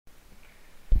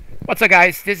What's up,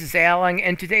 guys? This is Alan.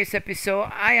 In today's episode,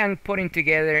 I am putting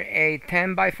together a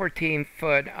 10 by 14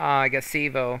 foot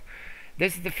gazebo.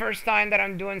 This is the first time that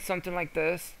I'm doing something like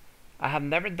this. I have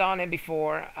never done it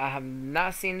before. I have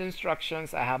not seen the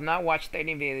instructions. I have not watched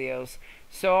any videos.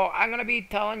 So I'm going to be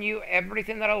telling you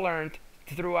everything that I learned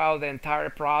throughout the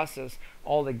entire process.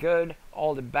 All the good,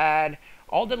 all the bad,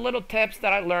 all the little tips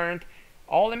that I learned,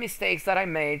 all the mistakes that I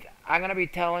made. I'm going to be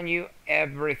telling you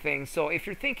everything. So if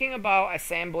you're thinking about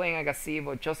assembling a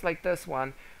gazebo just like this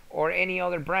one or any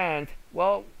other brand,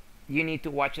 well, you need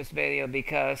to watch this video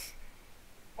because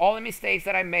all the mistakes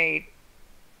that I made,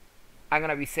 I'm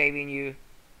going to be saving you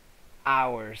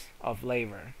hours of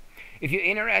labor. If you're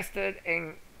interested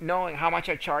in knowing how much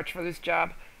I charge for this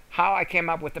job, how I came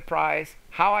up with the price,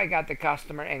 how I got the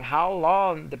customer, and how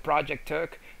long the project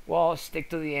took, well, stick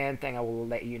to the end and I will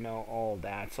let you know all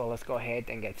that. So let's go ahead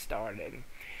and get started.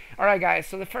 Alright guys,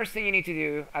 so the first thing you need to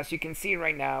do, as you can see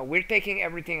right now, we're taking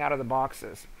everything out of the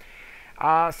boxes.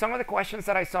 Some of the questions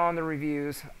that I saw in the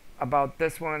reviews about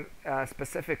this one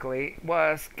specifically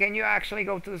was, can you actually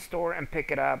go to the store and pick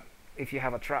it up if you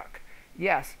have a truck?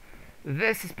 Yes.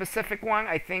 This specific one,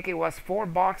 I think it was 4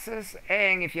 boxes,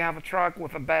 and if you have a truck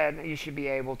with a bed, you should be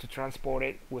able to transport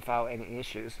it without any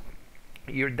issues.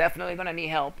 You're definitely gonna need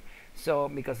help, so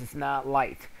because it's not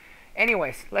light.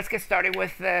 Anyways, let's get started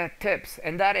with the tips,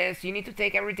 and that is you need to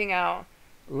take everything out,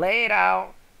 lay it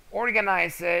out,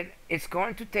 organize it. It's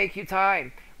going to take you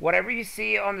time. Whatever you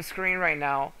see on the screen right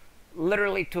now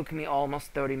literally took me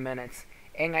almost 30 minutes,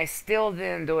 and I still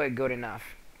didn't do it good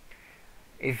enough.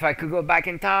 If I could go back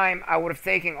in time, I would have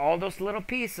taken all those little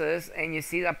pieces, and you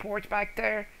see that porch back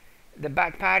there, the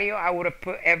back patio, I would have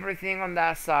put everything on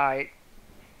that side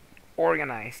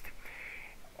organized.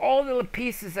 All the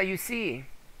pieces that you see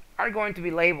are going to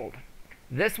be labeled.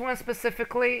 This one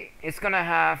specifically is going to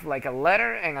have like a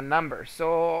letter and a number.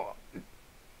 So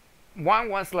one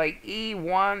was like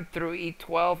E1 through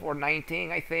E12 or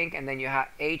 19, I think, and then you have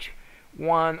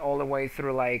H1 all the way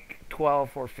through like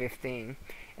 12 or 15.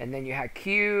 And then you have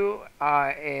Q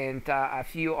and a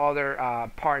few other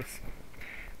parts.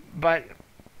 But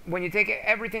when you take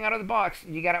everything out of the box,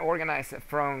 you gotta organize it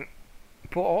from,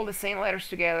 put all the same letters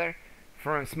together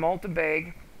from small to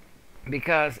big,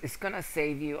 because it's gonna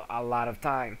save you a lot of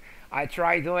time. I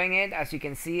tried doing it. As you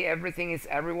can see, everything is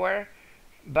everywhere,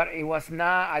 but it was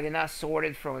not, I did not sort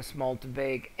it from small to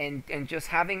big, and just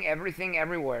having everything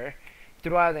everywhere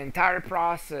throughout the entire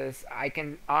process, I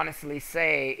can honestly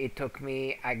say it took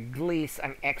me at least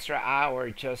an extra hour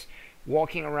just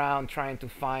walking around trying to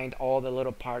find all the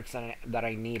little parts that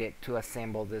I needed to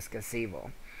assemble this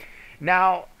gazebo.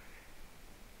 Now,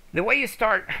 the way you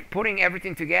start putting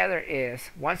everything together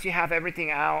is, once you have everything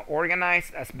out,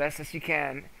 organized as best as you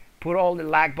can, put all the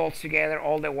lag bolts together,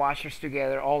 all the washers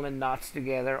together, all the nuts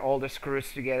together, all the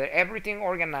screws together, everything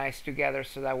organized together,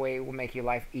 so that way it will make your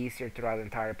life easier throughout the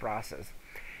entire process.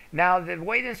 Now, the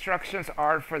way the instructions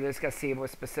are for this gazebo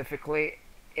specifically,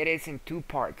 it is in 2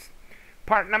 parts.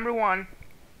 Part number 1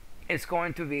 is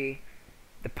going to be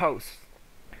the posts.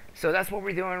 So that's what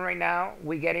we're doing right now.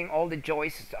 We're getting all the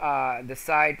joists, the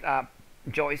side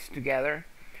joists together,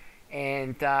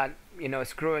 and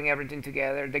screwing everything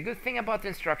together. The good thing about the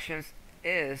instructions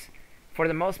is, for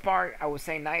the most part, I would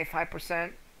say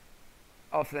 95%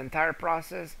 of the entire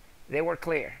process, they were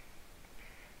clear.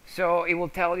 So it will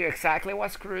tell you exactly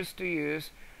what screws to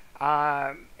use,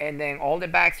 and then all the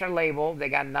bags are labeled. They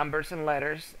got numbers and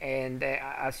letters, and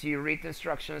as you read the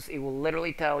instructions, it will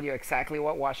literally tell you exactly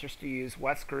what washers to use,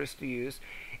 what screws to use.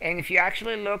 And if you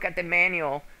actually look at the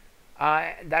manual,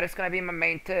 that is going to be my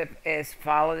main tip, is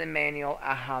follow the manual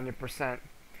 100%.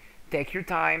 Take your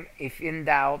time. If in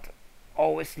doubt,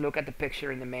 always look at the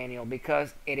picture in the manual,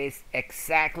 because it is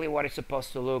exactly what it's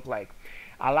supposed to look like.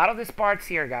 A lot of these parts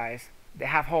here, guys, they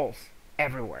have holes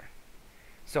everywhere.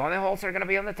 Some of the holes are going to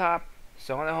be on the top,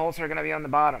 some of the holes are going to be on the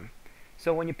bottom.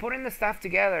 So when you're putting the stuff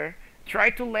together,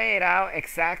 try to lay it out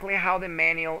exactly how the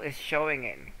manual is showing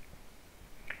it,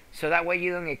 so that way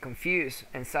you don't get confused,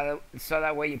 and so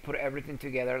that way you put everything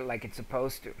together like it's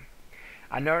supposed to.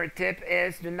 Another tip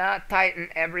is, do not tighten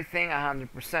everything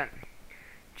 100%.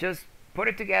 Just put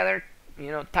it together,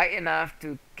 tight enough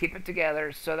to keep it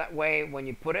together, so that way when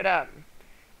you put it up,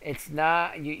 it's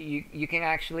not, you can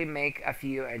actually make a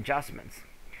few adjustments.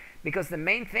 Because the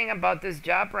main thing about this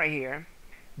job right here,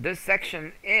 this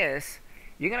section, is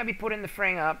you're going to be putting the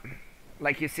frame up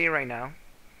like you see right now,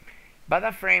 but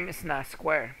that frame is not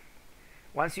square.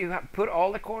 Once you put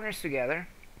all the corners together,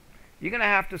 you're going to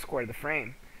have to square the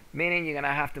frame, meaning you're going to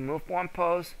have to move one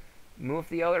post, move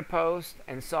the other post,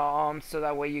 and so on, so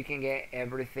that way you can get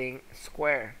everything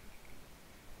square.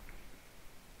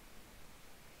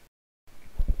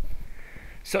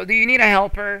 So do you need a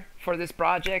helper for this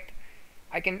project?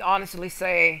 I can honestly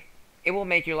say it will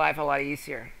make your life a lot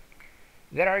easier.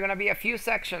 There are going to be a few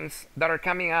sections that are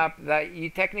coming up that you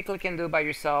technically can do by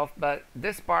yourself, but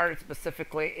this part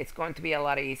specifically, it's going to be a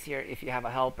lot easier if you have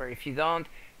a helper. If you don't,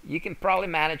 you can probably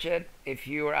manage it if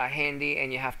you're handy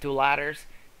and you have 2 ladders,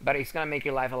 but it's going to make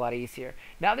your life a lot easier.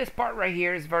 Now this part right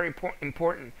here is very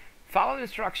important. Follow the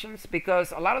instructions,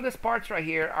 because a lot of these parts right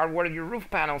here are where your roof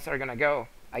panels are going to go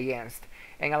against.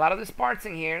 And a lot of these parts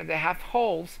in here, they have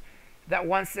holes that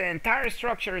once the entire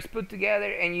structure is put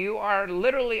together and you are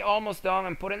literally almost done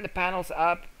and putting the panels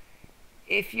up,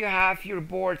 if you have your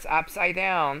boards upside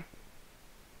down,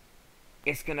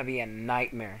 it's gonna be a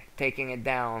nightmare taking it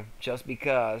down just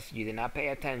because you did not pay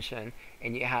attention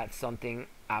and you had something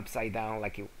upside down,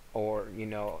 like it, or you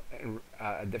know,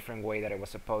 a different way that it was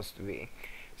supposed to be.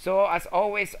 So as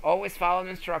always follow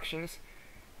the instructions.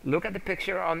 Look at the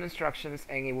picture on the instructions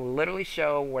and it will literally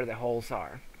show where the holes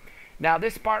are. Now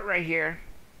this part right here,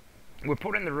 we're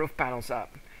putting the roof panels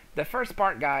up. The first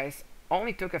part, guys,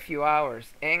 only took a few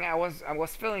hours, and I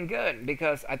was feeling good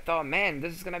because I thought, man,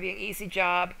 this is gonna be an easy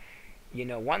job. You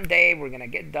know, one day we're gonna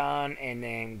get done and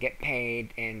then get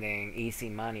paid and then easy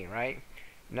money, right?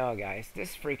 No, guys,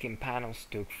 this freaking panels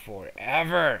took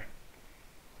forever.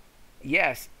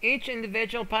 Yes, each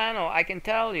individual panel, I can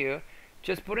tell you,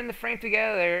 just putting the frame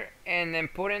together and then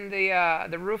putting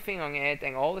the roofing on it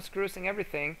and all the screws and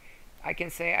everything, I can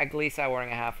say at least an hour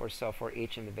and a half or so for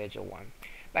each individual one.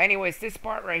 But anyways, this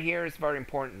part right here is very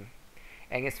important.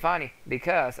 And it's funny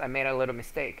because I made a little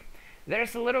mistake.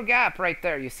 There's a little gap right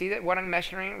there. You see that what I'm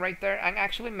measuring right there? I'm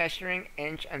actually measuring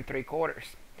 1.75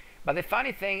 inches. But the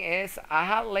funny thing is, I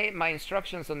had laid my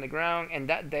instructions on the ground and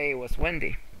that day it was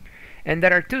windy. And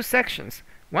there are 2 sections.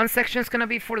 One section is going to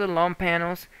be for the long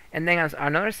panels, and then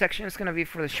another section is going to be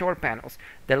for the short panels.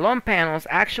 The long panels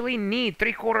actually need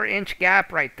 3/4 inch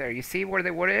gap right there. You see where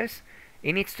the wood is?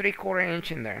 It needs 3/4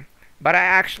 inch in there. But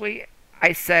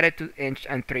I set it to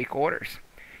 1.75 inches.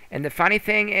 And the funny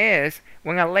thing is,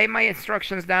 when I laid my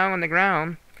instructions down on the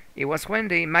ground, it was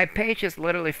windy, my pages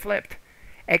literally flipped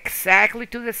exactly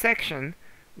to the section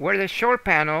where the short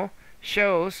panel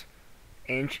shows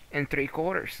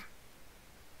 1.75 inches.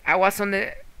 I was on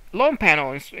the long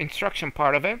panel instruction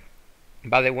part of it,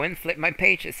 but the wind flipped my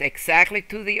pages exactly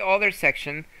to the other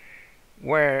section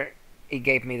where it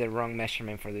gave me the wrong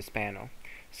measurement for this panel.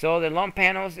 So the long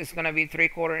panels is going to be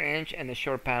 3/4 inch and the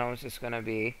short panels is going to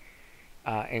be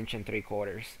 1.75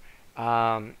 inches.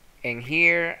 And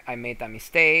here I made a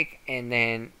mistake, and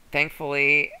then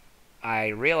thankfully I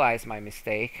realized my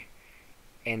mistake,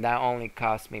 and that only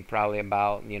cost me probably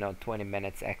about 20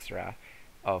 minutes extra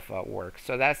of work.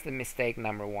 So that's the mistake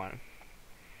number 1.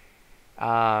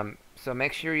 So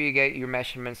make sure you get your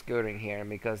measurements good in here,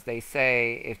 because they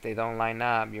say if they don't line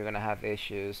up, you're gonna have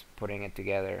issues putting it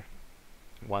together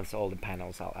once all the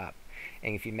panels are up.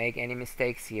 And if you make any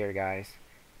mistakes here, guys,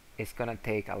 it's gonna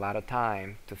take a lot of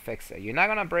time to fix it. You're not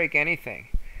gonna break anything.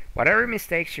 Whatever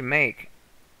mistakes you make,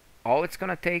 all it's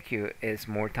gonna take you is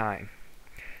more time.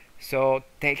 So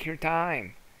take your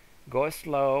time, go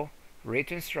slow,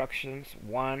 read instructions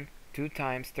 1, 2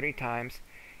 times, 3 times,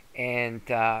 and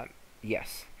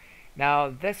yes. Now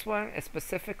this one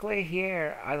specifically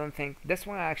here, I don't think this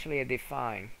one actually I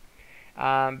defined,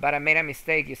 but I made a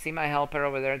mistake. You see my helper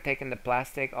over there taking the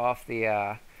plastic off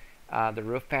the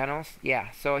roof panels. Yeah,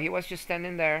 so he was just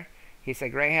standing there. He's a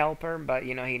great helper, but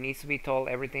he needs to be told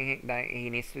everything that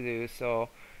he needs to do. So,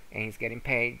 and he's getting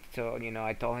paid. So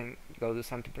I told him, go do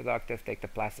something productive, take the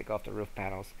plastic off the roof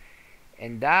panels.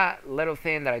 And that little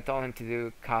thing that I told him to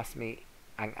do cost me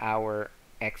an hour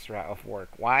extra of work.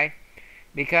 Why?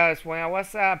 Because when I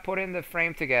was putting the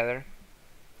frame together,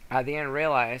 I didn't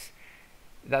realize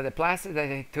that the plastic that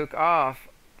they took off,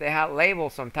 they had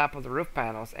labels on top of the roof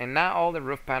panels, and not all the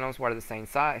roof panels were the same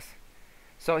size.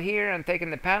 So here I'm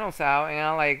taking the panels out, and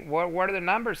I'm like, what are the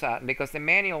numbers at? Because the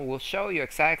manual will show you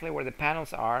exactly where the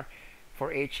panels are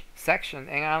for each section.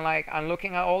 And I'm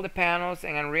looking at all the panels,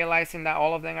 and I'm realizing that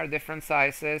all of them are different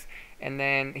sizes. And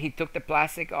then he took the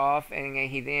plastic off, and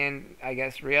he didn't, I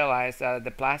guess, realize that the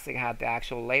plastic had the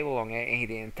actual label on it, and he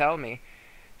didn't tell me.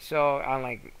 So I'm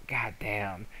like, God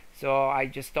damn. So I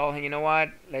just told him, you know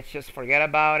what, let's just forget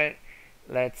about it.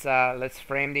 Let's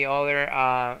frame the other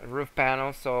roof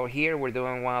panels. So here we're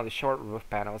doing one of the short roof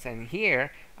panels, and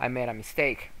here I made a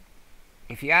mistake.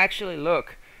 If you actually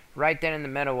look right there in the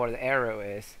middle where the arrow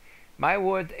is, my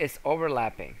wood is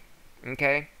overlapping.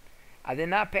 Okay, I did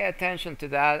not pay attention to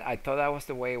that. I thought that was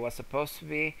the way it was supposed to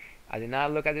be. I did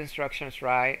not look at the instructions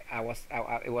right. I was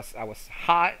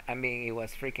hot. I mean, it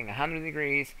was freaking 100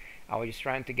 degrees. I was just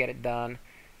trying to get it done.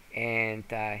 And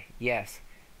yes,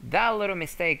 that little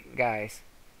mistake, guys,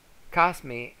 cost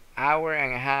me hour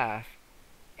and a half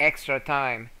extra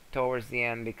time towards the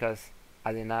end because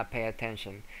I did not pay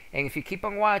attention. And if you keep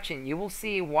on watching, you will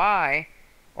see why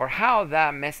or how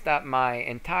that messed up my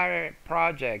entire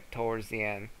project towards the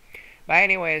end. But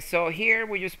anyway, so here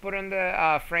we just put in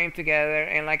the frame together,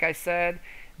 and like I said,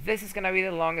 this is gonna be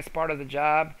the longest part of the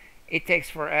job. It takes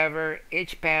forever.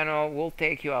 Each panel will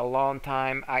take you a long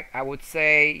time. I would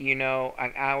say, you know,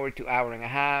 an hour to hour and a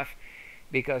half,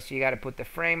 because you got to put the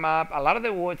frame up. A lot of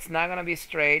the wood's not gonna be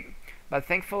straight, but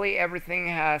thankfully everything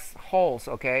has holes,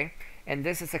 okay? And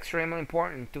this is extremely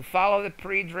important. To follow the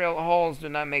pre-drilled holes, do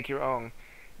not make your own.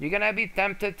 You're gonna be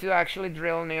tempted to actually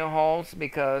drill new holes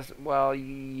because, well,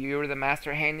 you're the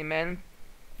master handyman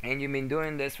and you've been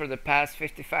doing this for the past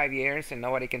 55 years and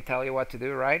nobody can tell you what to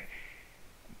do, right?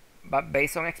 But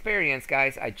based on experience,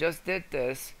 guys, I just did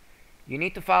this. You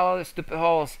need to follow the stupid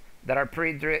holes that are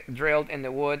pre-drilled in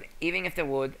the wood, even if the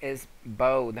wood is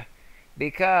bowed,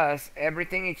 because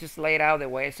everything is just laid out the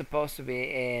way it's supposed to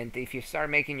be. And if you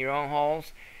start making your own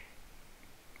holes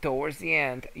towards the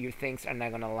end, your things are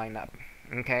not gonna line up.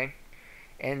 Okay,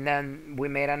 and then we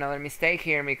made another mistake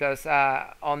here because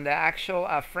on the actual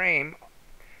frame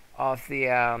of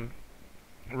the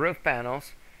roof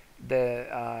panels,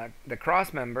 the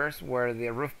cross members where the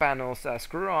roof panels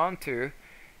screw onto,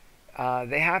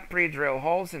 they have pre-drill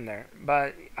holes in there.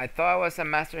 But I thought I was a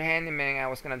master handyman. I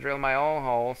was gonna drill my own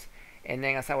holes, and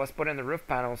then as I was putting the roof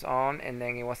panels on, and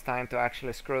then it was time to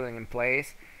actually screw them in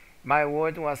place, my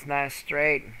wood was not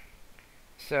straight.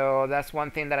 So that's one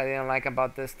thing that I didn't like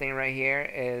about this thing right here,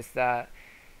 is that,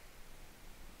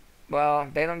 well,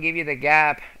 they don't give you the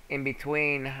gap in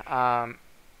between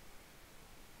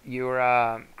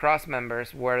your cross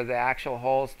members where the actual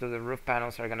holes to the roof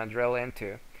panels are gonna drill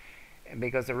into,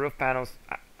 because the roof panels,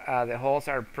 the holes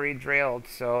are pre-drilled.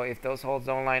 So if those holes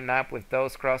don't line up with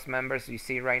those cross members you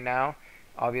see right now,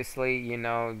 obviously, you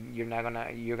know, you're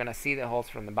gonna see the holes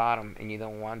from the bottom, and you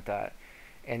don't want that.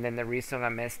 And then the reason I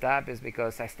messed up is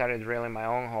because I started drilling my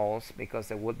own holes because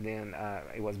the wood didn't,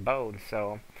 it was bowed.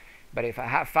 So, but if I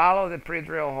had followed the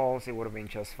pre-drill holes, it would have been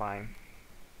just fine.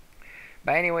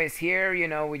 But anyways, here, you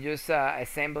know, we just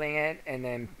assembling it, and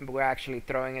then we're actually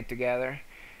throwing it together.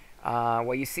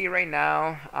 What you see right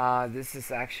now, this is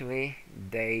actually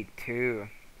day 2.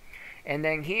 And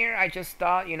then here I just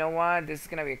thought, you know what, this is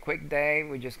gonna be a quick day.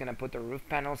 We're just gonna put the roof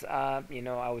panels up, you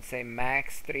know, I would say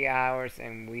max 3 hours,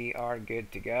 and we are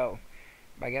good to go.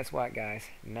 But guess what, guys?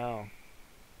 No,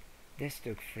 this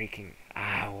took freaking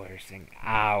hours and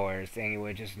hours, and it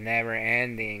was just never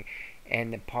ending,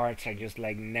 and the parts are just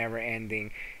like never ending.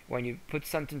 When you put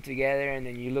something together and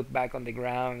then you look back on the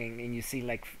ground, and you see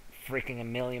like freaking a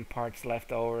million parts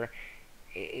left over,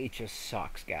 it just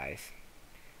sucks, guys.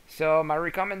 So my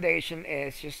recommendation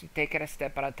is just to take it a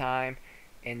step at a time,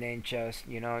 and then just,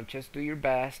 you know, just do your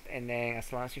best, and then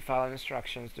as long as you follow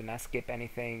instructions, do not skip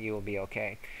anything, you will be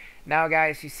okay. Now,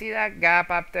 guys, you see that gap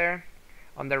up there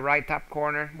on the right top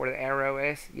corner where the arrow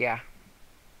is? Yeah.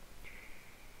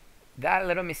 That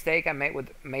little mistake I made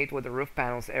with the roof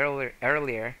panels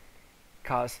earlier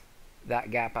caused that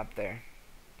gap up there,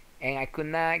 and I could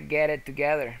not get it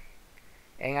together.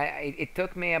 And it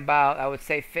took me about, I would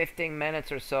say, 15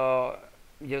 minutes or so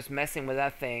just messing with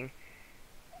that thing,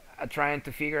 trying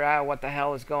to figure out what the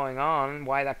hell is going on,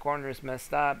 why that corner is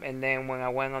messed up. And then when I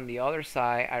went on the other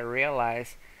side, I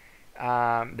realized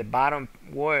the bottom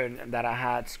wood that I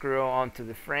had screwed onto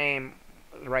the frame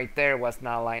right there was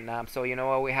not lined up. So you know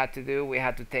what we had to do? We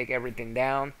had to take everything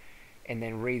down and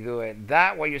then redo it.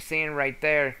 That, what you're seeing right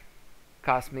there,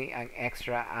 cost me an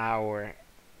extra hour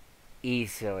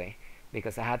easily,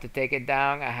 because I had to take it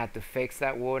down, I had to fix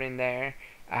that wood in there,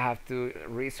 I have to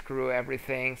re-screw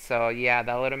everything. So yeah,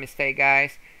 that little mistake,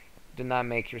 guys, do not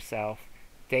make yourself.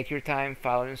 Take your time,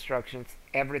 follow instructions.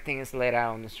 Everything is laid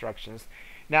out on instructions.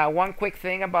 Now, one quick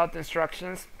thing about the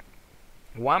instructions.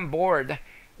 One board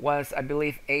was, I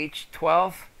believe,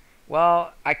 H12.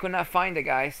 Well, I could not find it,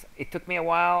 guys. It took me a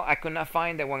while. I could not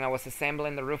find it when I was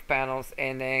assembling the roof panels,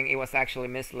 and then it was actually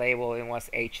mislabeled. It was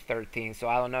H13. So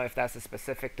I don't know if that's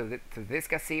specific to this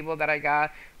gazebo that I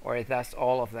got, or if that's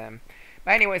all of them.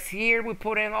 But anyways, here we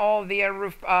put in all the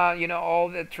roof, you know, all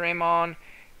the trim on,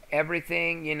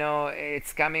 everything, you know,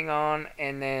 it's coming on.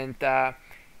 And then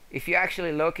if you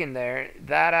actually look in there,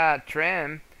 that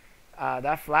trim,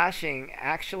 that flashing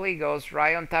actually goes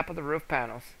right on top of the roof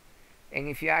panels. And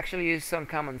if you actually use some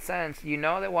common sense, you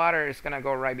know the water is going to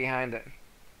go right behind it.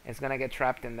 It's going to get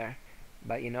trapped in there.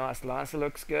 But, you know, as long as it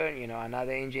looks good, you know, I'm not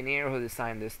the engineer who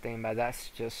designed this thing, but that's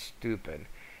just stupid.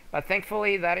 But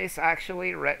thankfully, that is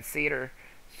actually red cedar.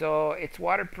 So it's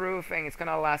waterproof and it's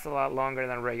gonna last a lot longer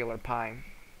than regular pine.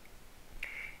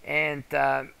 And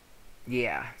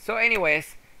yeah. So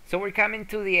anyways, so we're coming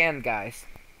to the end, guys.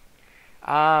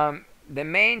 The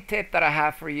main tip that I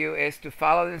have for you is to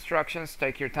follow the instructions.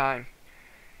 Take your time.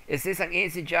 Is this an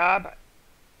easy job?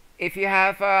 If you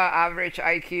have average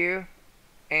IQ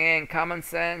and common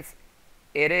sense,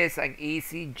 it is an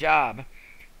easy job,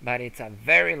 but it's a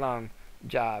very long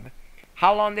job.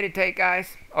 How long did it take,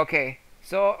 guys? Okay,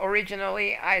 so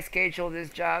originally I scheduled this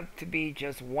job to be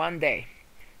just 1 day.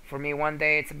 For me, 1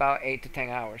 day it's about 8 to 10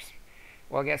 hours.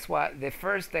 Well, guess what? The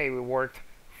first day we worked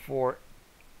for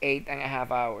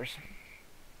 8.5 hours.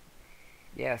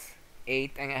 Yes,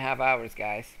 8.5 hours,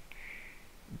 guys.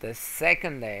 The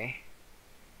second day,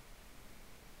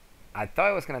 I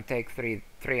thought it was gonna take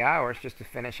three hours just to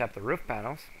finish up the roof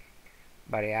panels,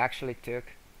 but it actually took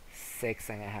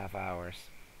 6.5 hours.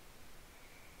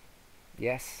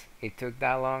 Yes, it took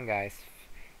that long, guys.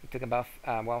 It took about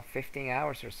 15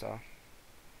 hours or so.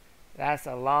 That's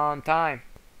a long time.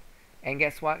 And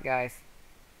guess what, guys?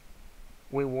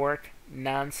 We worked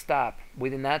non-stop. We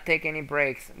did not take any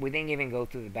breaks. We didn't even go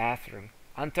to the bathroom.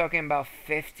 I'm talking about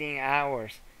 15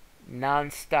 hours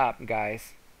non-stop,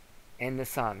 guys, in the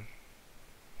sun.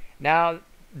 Now,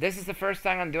 this is the first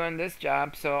time I'm doing this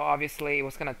job, so obviously it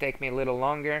was going to take me a little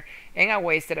longer, and I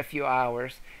wasted a few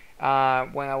hours.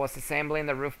 When I was assembling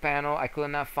the roof panel, I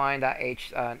could not find that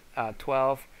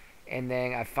H12, and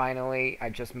then I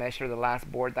just measured the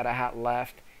last board that I had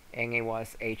left, and it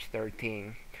was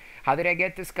H13. How did I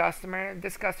get this customer?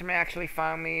 This customer actually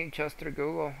found me just through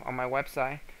Google on my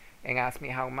website and asked me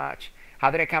how much. How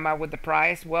did I come up with the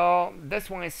price? Well, this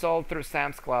one is sold through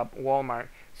Sam's Club, Walmart.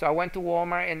 So I went to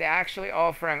Walmart and they actually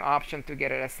offer an option to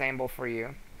get it assembled for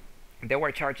you. They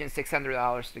were charging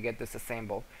 $600 to get this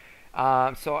assembled.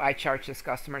 So I charged this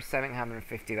customer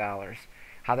 $750.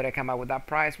 How did I come up with that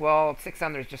price? Well,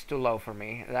 $600 is just too low for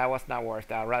me. That was not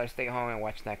worth it. I'd rather stay home and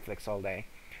watch Netflix all day.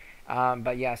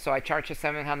 But yeah, so I charged her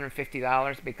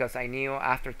 $750 because I knew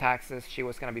after taxes she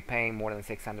was going to be paying more than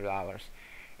 $600.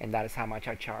 And that is how much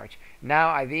I charge. Now,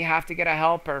 I did have to get a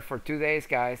helper for 2 days,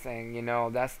 guys. And, you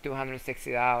know, that's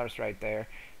 $260 right there.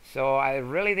 So I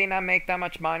really did not make that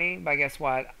much money. But guess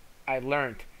what? I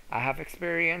learned. I have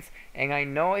experience. And I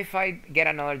know if I get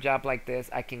another job like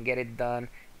this, I can get it done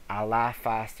a lot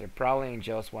faster. Probably in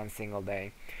just one single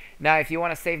day. Now, if you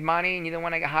want to save money and you don't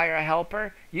want to hire a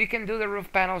helper, you can do the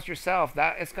roof panels yourself.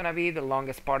 That is going to be the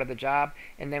longest part of the job.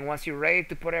 And then once you're ready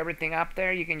to put everything up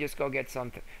there, you can just go get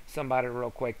somebody real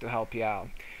quick to help you out.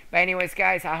 But anyways,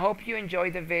 guys, I hope you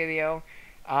enjoyed the video.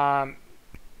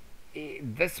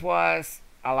 This was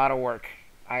a lot of work.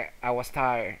 I was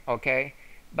tired, okay?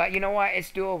 But you know what?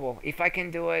 It's doable. If I can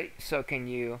do it, so can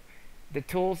you. The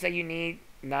tools that you need,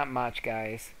 not much,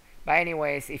 guys. But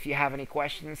anyways, if you have any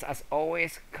questions, as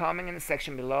always, comment in the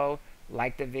section below,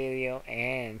 like the video,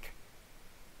 and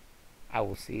I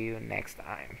will see you next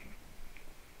time.